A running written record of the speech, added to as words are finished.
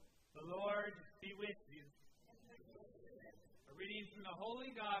the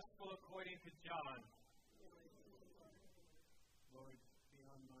Holy Gospel according to John. Lord, be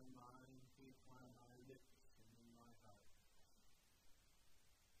on my mind, be upon my lips, and in my heart.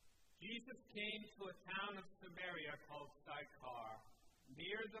 Jesus came to a town of Samaria called Sychar,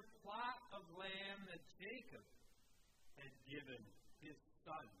 near the plot of land that Jacob had given his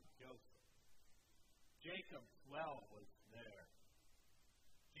son Joseph. Jacob's well was there.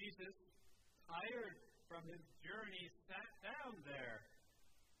 Jesus, tired from his journey, sat down there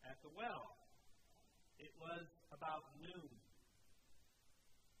at the well. It was about noon.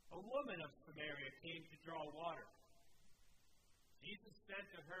 A woman of Samaria came to draw water. Jesus said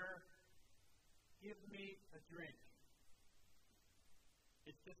to her, "Give me a drink."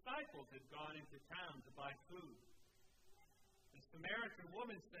 His disciples had gone into town to buy food. The Samaritan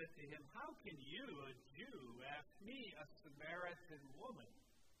woman said to him, "How can you, a Jew, ask me, a Samaritan woman,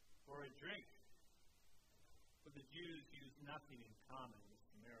 for a drink?" For the Jews used nothing in common with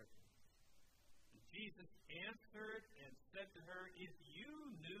Samaritans. And Jesus answered and said to her, "If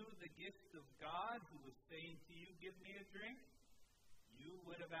you knew the gift of God, who was saying to you, 'Give me a drink,' you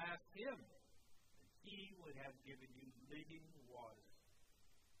would have asked him, and he would have given you living water."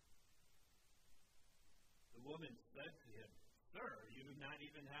 The woman said to him, "Sir, you do not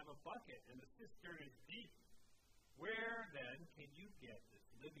even have a bucket, and the cistern is deep. Where, then, can you get this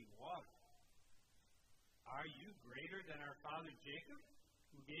living water? Are you greater than our father Jacob,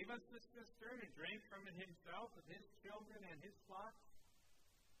 who gave us this cistern and drank from it himself with his children and his flocks?"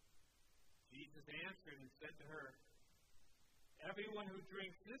 Jesus answered and said to her, "Everyone who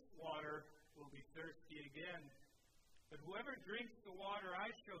drinks this water will be thirsty again, but whoever drinks the water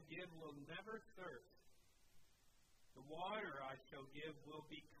I shall give will never thirst. The water I shall give will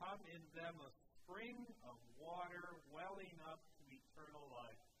become in them a spring of water welling up to eternal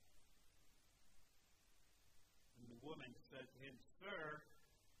life." And the woman said to him, "Sir,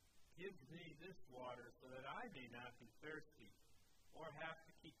 give me this water so that I may not be thirsty or have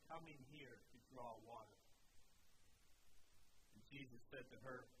to keep coming here to draw water." And Jesus said to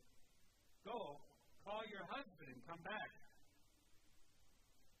her, "Go, call your husband and come back."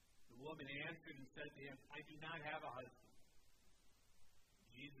 The woman answered and said to him, "I do not have a husband."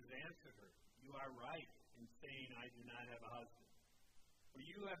 Jesus answered her, "You are right in saying, 'I do not have a husband.' For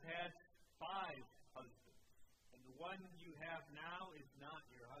you have had 5 husbands, and the one you have now is not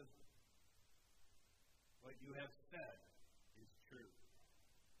your husband. What you have said is true."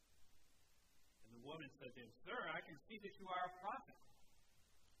 And the woman said to him, "Sir, I can see that you are a prophet.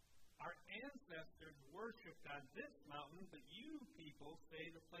 Our ancestors worshipped on this mountain, but you people say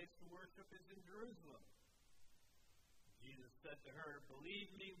the place to worship is in Jerusalem." Jesus said to her,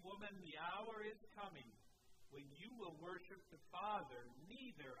 "Believe me, woman, the hour is coming when you will worship the Father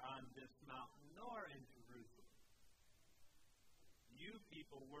neither on this mountain nor in Jerusalem. You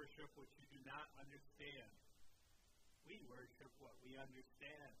people worship what you do not understand. We worship what we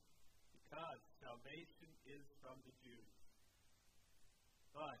understand, because salvation is from the Jews.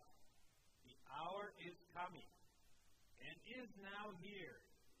 But the hour is coming, and is now here,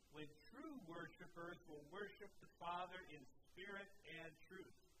 when true worshipers will worship the Father in spirit and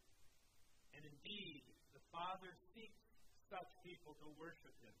truth. And indeed, the Father seeks such people to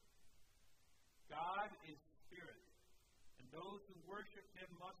worship him. God is spirit, and those who worship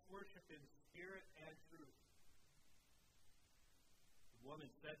him must worship in spirit and truth." The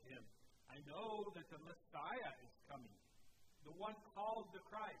woman said to him, "I know that the Messiah is coming, the one called the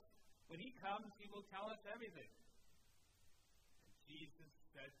Christ. When he comes, he will tell us everything." And Jesus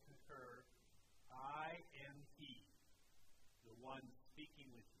said to her, "I am he, the one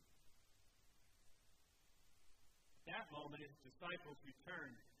speaking with you." At that moment his disciples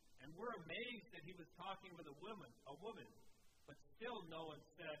returned and were amazed that he was talking with a woman. But still no one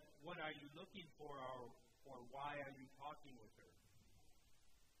said, "What are you looking for?" or "Why are you talking with her?"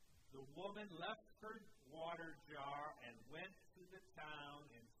 The woman left her water jar and went to the town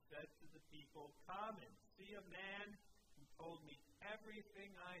and said to the people, "Come and see a man who told me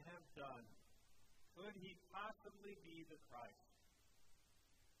everything I have done. Could he possibly be the Christ?"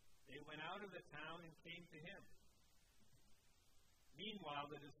 They went out of the town and came to him. Meanwhile,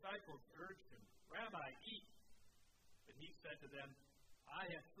 the disciples urged him, "Rabbi, eat." But he said to them, "I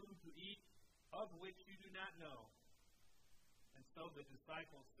have food to eat of which you do not know." And so the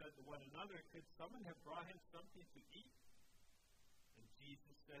disciples said to one another, "Could someone have brought him something to eat?" And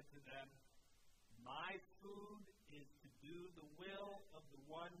Jesus said to them, "My food is to do the will of the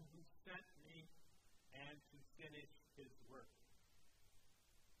one who sent me and to finish his work.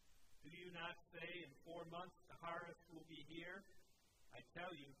 Do you not say, 'In 4 months the harvest will be here'? I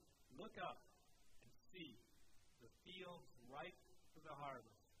tell you, look up and see, the fields ripe for the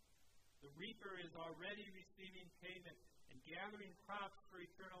harvest. The reaper is already receiving payment and gathering crops for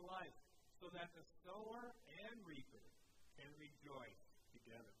eternal life, so that the sower and reaper can rejoice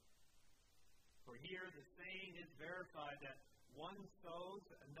together. For here the saying is verified that one sows,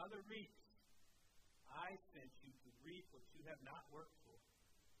 another reaps. I sent you to reap what you have not worked for.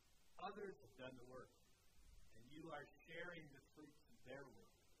 Others have done the work, and you are sharing the fruits of their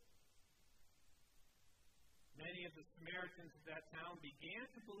work. Many of the Samaritans of that town began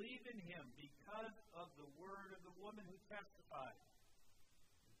to believe in him because of the word of the woman who testified.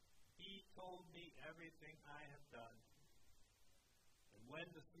 He told me everything I have done. And when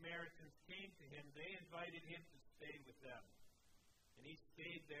the Samaritans came to him, they invited him to stay with them. And he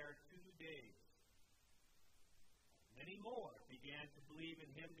stayed there 2 days. Many more began to believe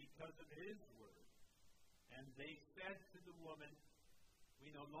in him because of his word. And they said to the woman, we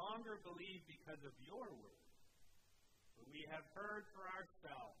no longer believe because of your word, but we have heard for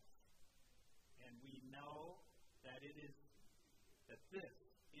ourselves, and we know that this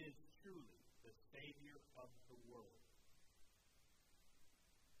is truly the Savior of the world.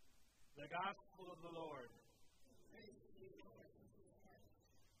 The Gospel of the Lord.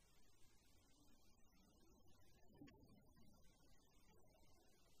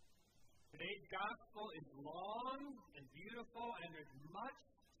 Today's Gospel is long and beautiful, and there's much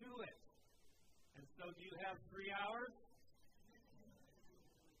to it. And so do you have 3 hours?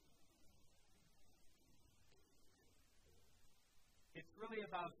 It's really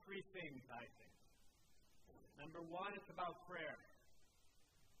about 3 things, I think. Number 1, it's about prayer.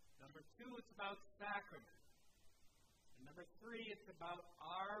 Number 2, it's about sacrament. And number 3, it's about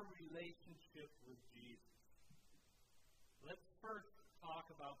our relationship with Jesus. Let's first talk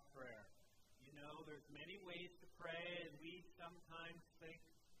about prayer. You know, there's many ways to pray, and we sometimes think,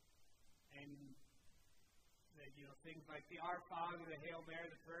 things like the Our Father, the Hail Mary,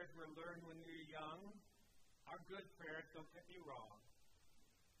 the prayers we learned when we were young, are good prayers, don't get me wrong.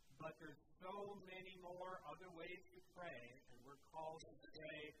 But there's so many more other ways to pray, and we're called to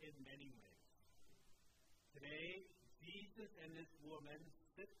pray in many ways. Today, Jesus and this woman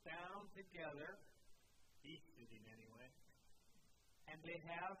sit down together, he's sitting anyway, and they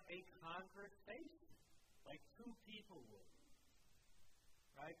have a conversation, like 2 people would.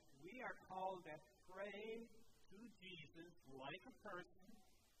 Right? We are called to pray to Jesus like a person,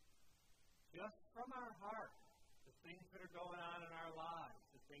 just from our heart, the things that are going on in our lives,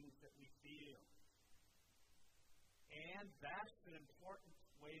 the things that we feel. And that's an important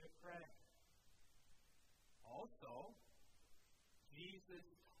way to pray. Also, Jesus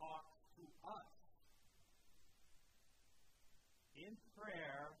talks to us. In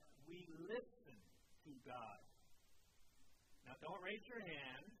prayer, we listen to God. Now, don't raise your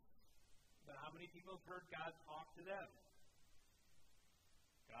hand, but how many people have heard God talk to them?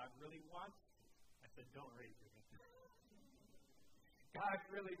 God really wants to. I said, don't raise your hand. God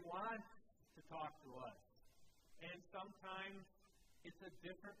really wants to talk to us. And sometimes it's a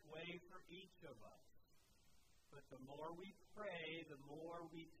different way for each of us. But the more we pray, the more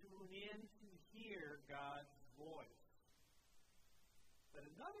we tune in to hear God's voice. But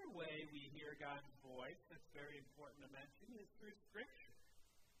another way we hear God's voice that's very important to mention is through Scripture.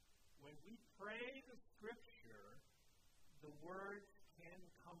 When we pray the Scripture, the words can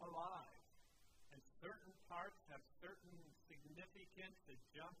come alive. And certain parts have certain significance that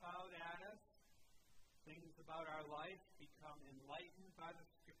jump out at us. Things about our life become enlightened by the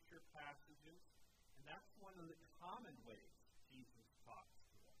Scripture passages. And that's one of the common ways Jesus talks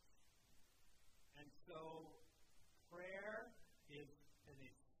to us. And so, prayer is an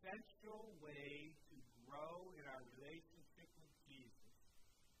essential way to grow in our relationship with Jesus,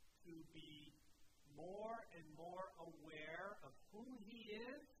 to be more and more aware of who He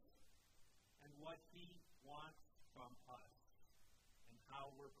is and what He wants from us and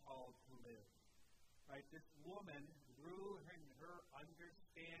how we're called to live. Right? This woman grew in her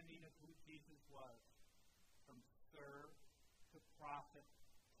understanding of who Jesus was, from sir to prophet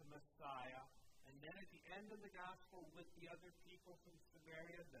to Messiah. And then at the end of the gospel, with the other people from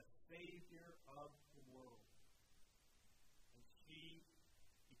Samaria, the Savior of the world. And she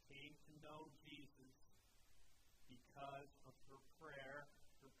became to know Jesus because of her prayer,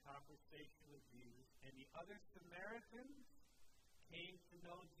 her conversation with Jesus. And the other Samaritans came to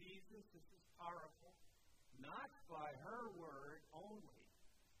know Jesus. This is powerful. Not by her word only,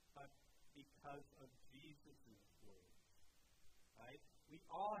 but because of Jesus' word. Right? We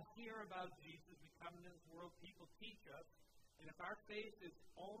all hear about Jesus. We come into this world, people teach us. And if our faith is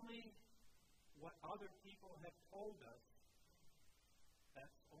only what other people have told us,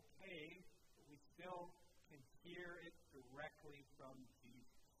 that's okay, but we still can hear it directly from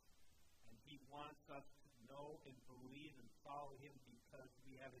Jesus. And he wants us to know and believe and follow him because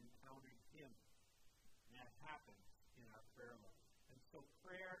we have encountered him. And that happens in our prayer life. And so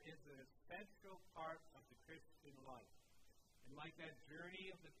prayer is an essential part of the Christian life. And like that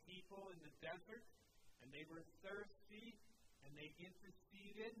journey of the people in the desert, and they were thirsty, and they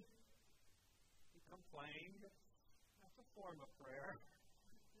interceded, they complained. That's a form of prayer.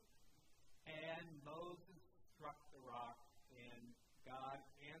 And Moses struck the rock, and God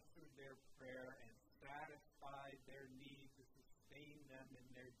answered their prayer and satisfied their need to sustain them in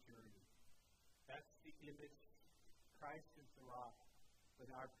their journey. That's the image. Christ is the rock. But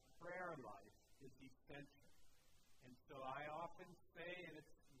our prayer life is essential. And so I often say, and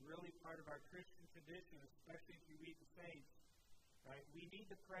it's really part of our Christian tradition, especially if you read the saints, right? We need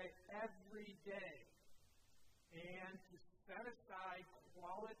to pray every day and to set aside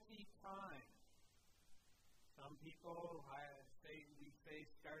quality time. Some people, we say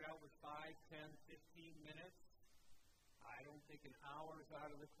start out with 5, 10, 15 minutes. I don't think an hour is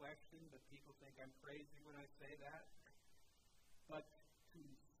out of the question, but people think I'm crazy when I say that. But to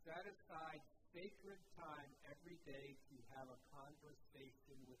set aside sacred time every day to have a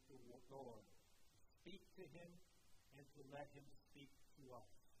conversation with the Lord, speak to him, and to let him speak to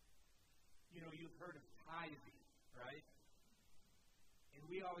us. You know, you've heard of tithing, right? And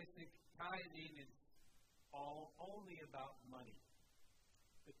we always think tithing is only about money.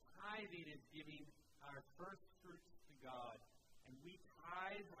 But tithing is giving our first fruits to God, and we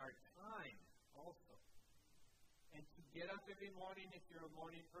tithe our time also. And to get up every morning if you're a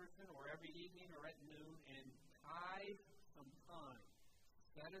morning person, or every evening or at noon, and tithe some time.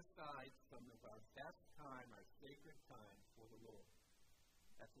 Set aside some of our best time, our sacred time for the Lord.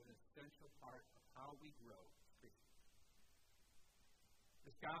 That's an essential part of how we grow as Christians.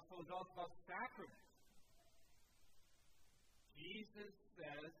 This gospel is also about sacraments. Jesus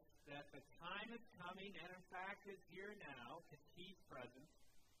says that the time is coming, and in fact is here now, because he's present,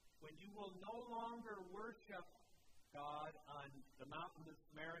 when you will no longer worship God on the mountain the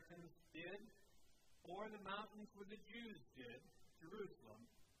Samaritans did, or the mountains where the Jews did, Jerusalem,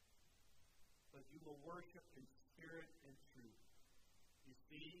 but you will worship in spirit and truth. You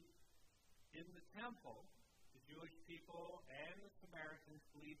see, in the temple, the Jewish people and the Samaritans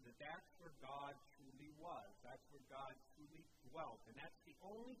believed that that's where God truly was. That's where God truly dwelt. And that's the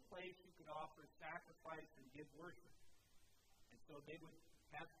only place you could offer sacrifice and give worship. And so they would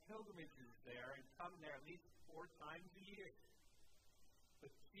have pilgrimages there and come there at least 4 times a year.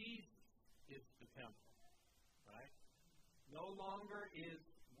 But Jesus is the temple, right? No longer is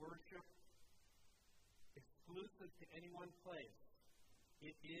worship exclusive to any one place.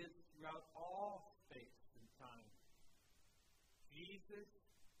 It is throughout all space and time. Jesus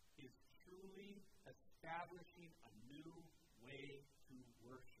is truly establishing a new way to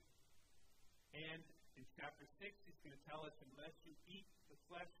worship. And in chapter 6, he's going to tell us, unless you eat the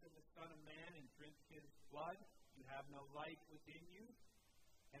flesh of the Son of Man and drink his blood, you have no life within you.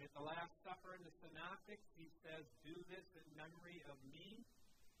 And at the Last Supper in the Synoptics, he says, do this in memory of me.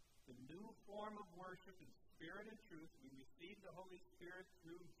 The new form of worship in spirit and truth. We receive the Holy Spirit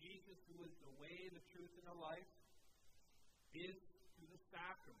through Jesus, who is the way, the truth, and the life, is through the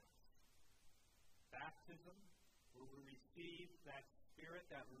sacraments. Baptism, where we receive that Spirit,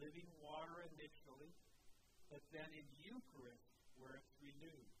 that living water initially, but then in Eucharist, where it's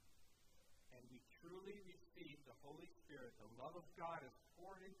renewed. And we truly receive the Holy Spirit. The love of God is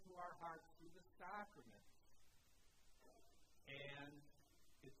poured into our hearts through the sacraments. And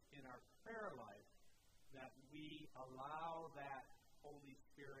it's in our prayer life that we allow that Holy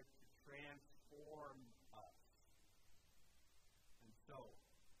Spirit to transform us. And so,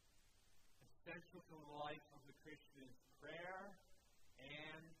 essential to the life of the Christian is prayer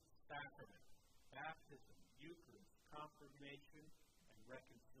and sacrament. Baptism, Eucharist, confirmation, and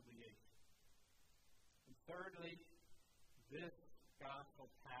reconciliation. And thirdly, this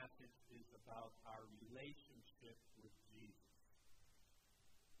gospel passage is about our relationship with Jesus.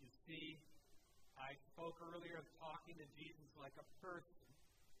 You see, I spoke earlier of talking to Jesus like a person.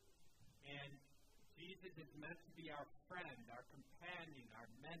 And Jesus is meant to be our friend, our companion, our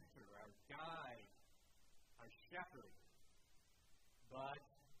mentor, our guide, our shepherd. But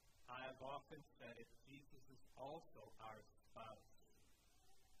I have often said it, Jesus is also our spouse.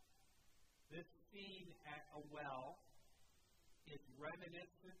 This scene at a well is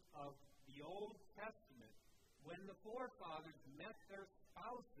reminiscent of the Old Testament when the forefathers met their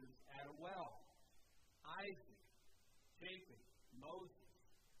spouses at a well. Isaac, Jacob, Moses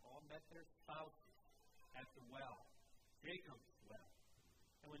all met their spouses at the well, Jacob's well.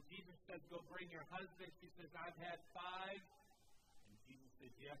 And when Jesus says, go bring your husband. She says, I've had 5. And Jesus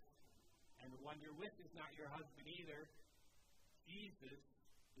says, yes. And the one you're with is not your husband either. Jesus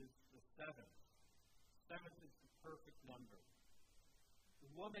is the 7th. 7th is the perfect number.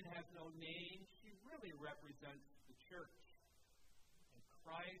 The woman has no name. She really represents the church. And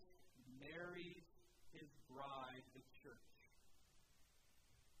Christ marries his bride, the church.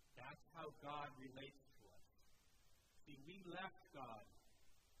 That's how God relates to us. See, we left God.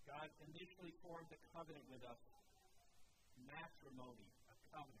 God initially formed a covenant with us. Matrimony, a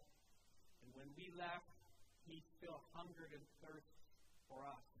covenant. And when we left, he still hungered and thirsted for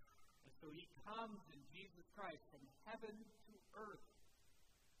us. And so he comes in Jesus Christ from heaven to earth.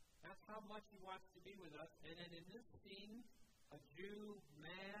 That's how much he wants to be with us. And then in this scene, a Jew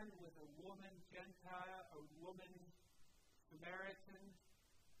man with a woman Gentile, a woman Samaritan,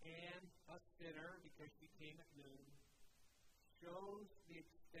 and a sinner, because she came at noon, shows the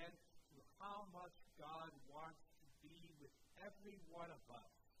extent to how much God wants to be with every one of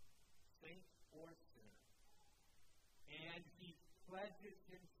us, saint or sinner. And he pledges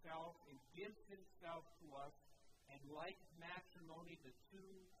himself and gives himself to us, and like matrimony, the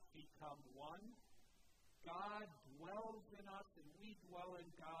two become one. God dwells in us, and we dwell in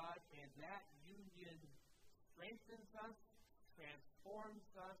God, and that union strengthens us, transforms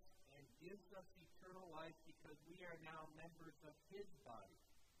us, and gives us eternal life because we are now members of his body.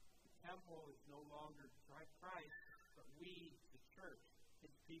 The temple is no longer Christ, but we, the church,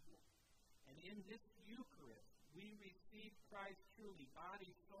 his people. And in this Eucharist, we receive Christ truly,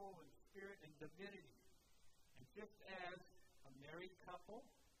 body, soul, and spirit, and divinity. And just as a married couple,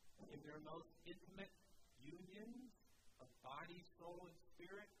 in their most intimate unions of body, soul, and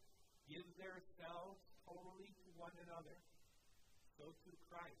spirit, give themselves totally to one another, so too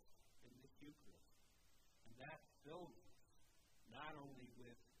Christ in this Eucharist. And that fills us not only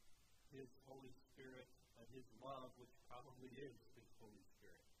with his Holy Spirit, but his love, which probably is his Holy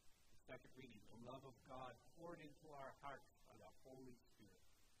Spirit. The second reading, the love of God poured into our hearts by the Holy Spirit.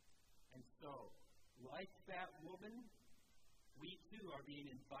 And so, like that woman, we too are being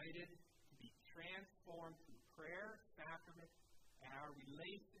invited to be transformed through prayer, sacrament, and our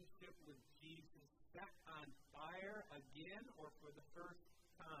relationship with Jesus set on fire again or for the first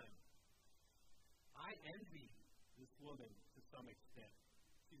time. I envy this woman to some extent.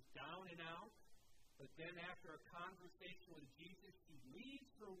 She's down and out, but then after a conversation with Jesus, she leaves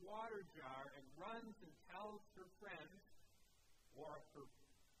her water jar and runs and tells her friends or her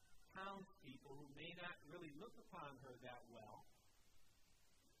townspeople who may not really look upon her that well,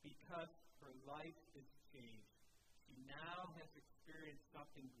 because her life is changed. She now has experienced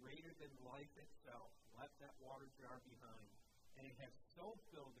something greater than life itself, left that water jar behind, and it has so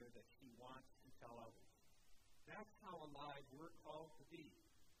filled her that she wants to tell others. That's how alive we're called to be.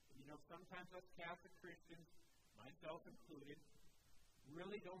 You know, sometimes us Catholic Christians, myself included,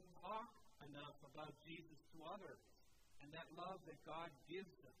 really don't talk enough about Jesus to others and that love that God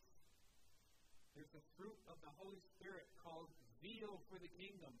gives us. There's a fruit of the Holy Spirit called zeal for the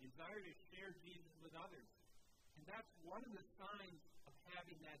kingdom, desire to share Jesus with others. And that's one of the signs of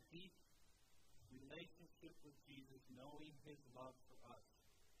having that deep relationship with Jesus, knowing his love for us.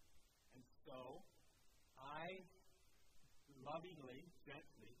 And so, I lovingly,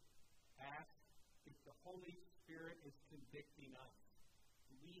 gently, ask if the Holy Spirit is convicting us.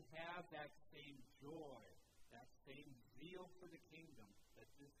 Do we have that same joy, that same zeal for the kingdom that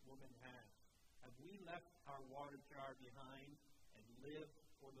this woman has? Have we left our water jar behind and lived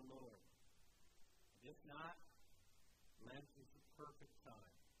for the Lord? And if not, Lent is the perfect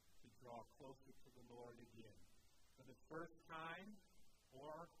time to draw closer to the Lord again. For the first time,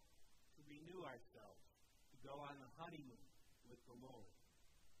 or to renew ourselves, to go on a honeymoon with the Lord,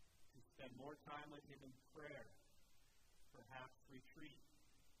 to spend more time with him in prayer, perhaps retreat,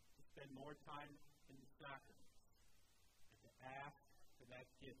 to spend more time in the sacraments, and to ask for that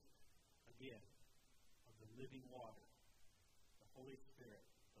gift again of the living water, the Holy Spirit,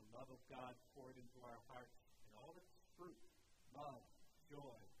 the love of God poured into our hearts, and all its fruit, love,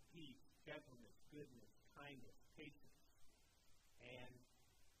 joy, peace, gentleness, goodness, kindness, patience, and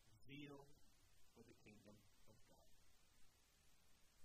zeal for the kingdom.